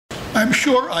I'm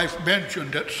sure I've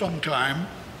mentioned at some time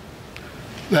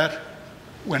that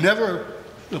whenever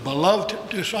the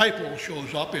beloved disciple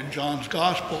shows up in John's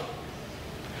gospel,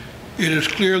 it is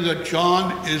clear that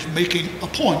John is making a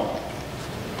point,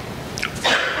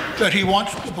 that he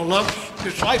wants the beloved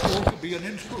disciple to be an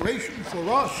inspiration for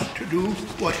us to do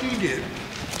what he did.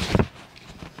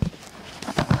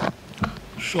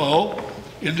 So,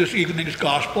 in this evening's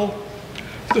gospel,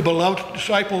 the beloved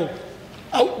disciple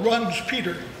outruns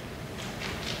Peter.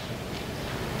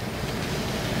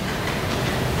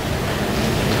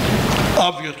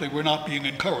 Obviously, we're not being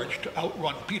encouraged to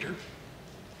outrun Peter.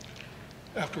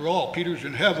 After all, Peter's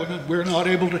in heaven and we're not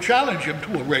able to challenge him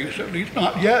to a race, at least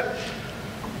not yet.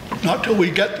 Not till we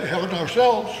get to heaven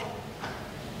ourselves.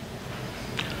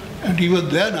 And even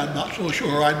then, I'm not so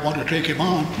sure I'd want to take him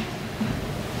on.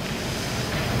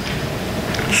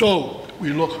 So, we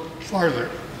look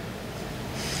farther.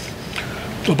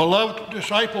 The beloved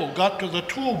disciple got to the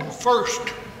tomb first,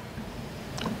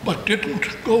 but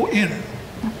didn't go in.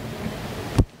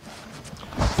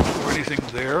 Is there anything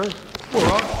there for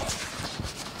us?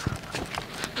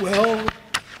 Well,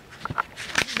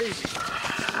 maybe.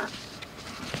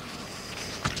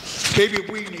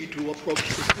 Maybe we need to approach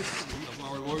the history of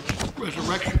our Lord's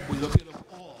resurrection with a bit of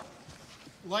awe,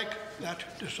 like that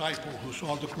disciple who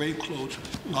saw the grave clothes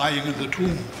lying in the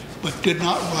tomb, but did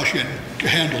not rush in to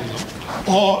handle them.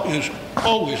 Awe is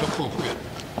always appropriate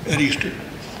at Easter.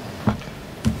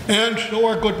 And so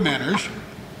are good manners.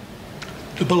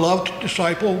 The beloved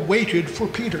disciple waited for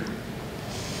Peter.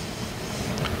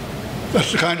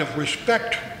 That's the kind of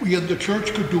respect we in the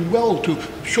church could do well to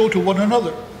show to one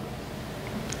another.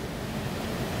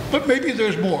 But maybe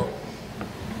there's more.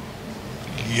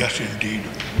 Yes, indeed.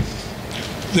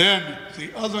 Then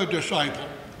the other disciple,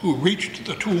 who reached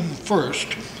the tomb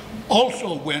first,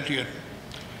 also went in,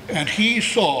 and he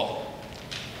saw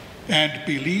and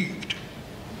believed.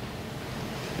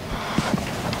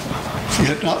 He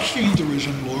had not seen the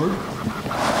risen Lord,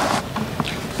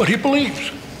 but he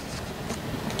believes.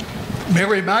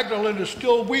 Mary Magdalene is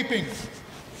still weeping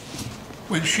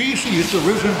when she sees the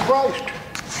risen Christ.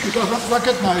 She doesn't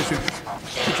recognize him.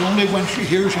 It's only when she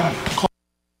hears him call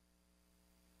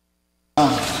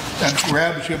and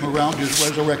grabs him around his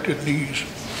resurrected knees.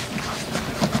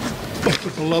 But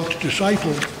the beloved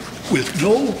disciple, with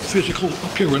no physical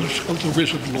appearance of the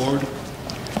risen Lord,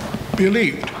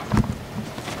 believed.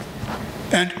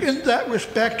 And in that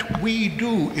respect, we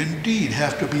do indeed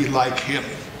have to be like him,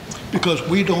 because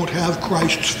we don't have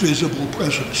Christ's visible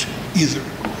presence either.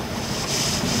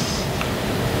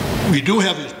 We do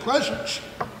have his presence.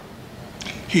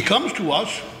 He comes to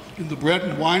us in the bread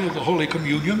and wine of the Holy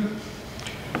Communion.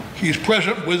 He's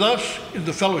present with us in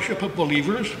the fellowship of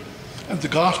believers and the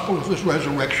gospel of his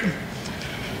resurrection.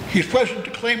 He's present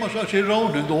to claim us as his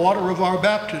own in the water of our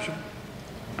baptism.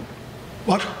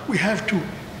 But we have to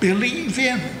believe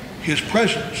in his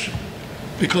presence,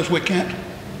 because we can't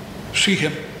see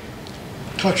him,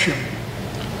 touch him,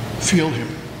 feel him.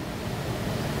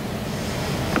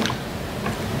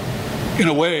 In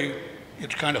a way,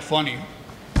 it's kind of funny.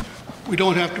 We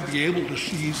don't have to be able to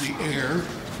see the air,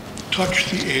 touch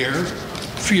the air,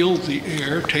 feel the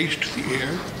air, taste the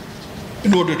air,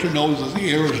 in order to know that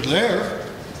the air is there.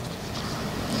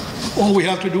 All we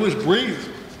have to do is breathe.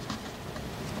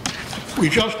 We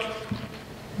just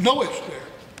know it's there.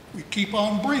 We keep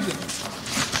on breathing.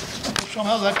 But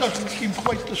somehow that doesn't seem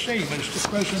quite the same as the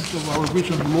presence of our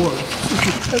risen Lord, which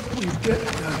is every bit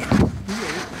as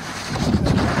real.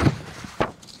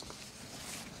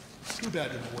 Too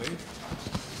bad in a way.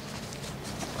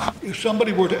 If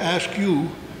somebody were to ask you,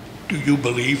 do you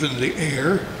believe in the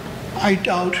air? I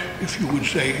doubt if you would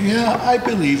say, yeah, I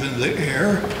believe in the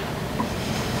air.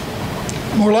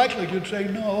 More likely you'd say,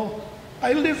 no,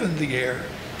 I live in the air.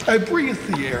 I breathe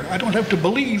the air. I don't have to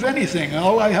believe anything.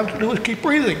 All I have to do is keep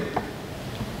breathing.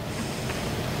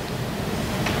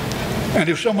 And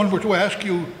if someone were to ask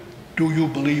you, do you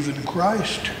believe in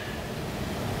Christ?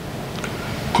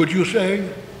 Could you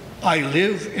say, I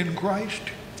live in Christ?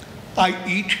 I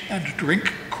eat and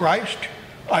drink Christ?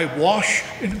 I wash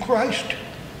in Christ?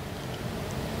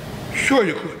 Sure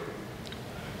you could,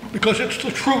 because it's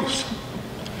the truth.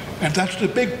 And that's the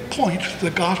big point the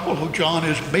Gospel of John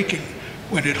is making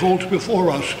when it holds before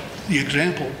us the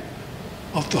example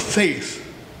of the faith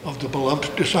of the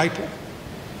beloved disciple.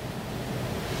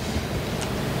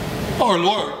 Our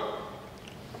Lord,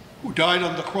 who died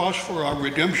on the cross for our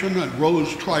redemption and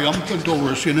rose triumphant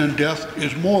over sin and death,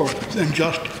 is more than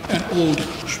just an old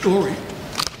story.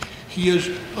 He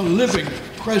is a living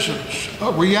presence,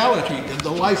 a reality in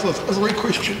the life of every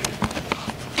Christian.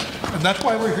 And that's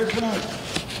why we're here tonight,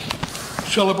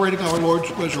 celebrating our Lord's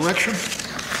resurrection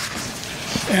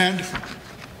and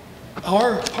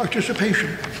our participation,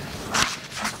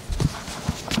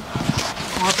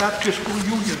 our baptismal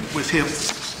union with him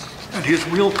and his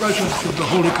real presence in the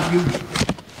Holy Communion.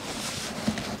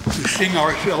 We sing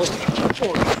ourselves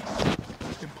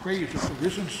hoarse in praise of the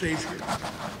risen Savior,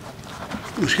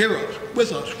 who's here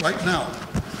with us right now,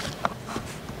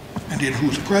 and in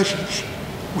whose presence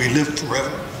we live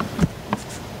forever.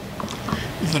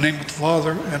 In the name of the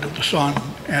Father, and of the Son,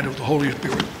 and of the Holy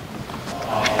Spirit.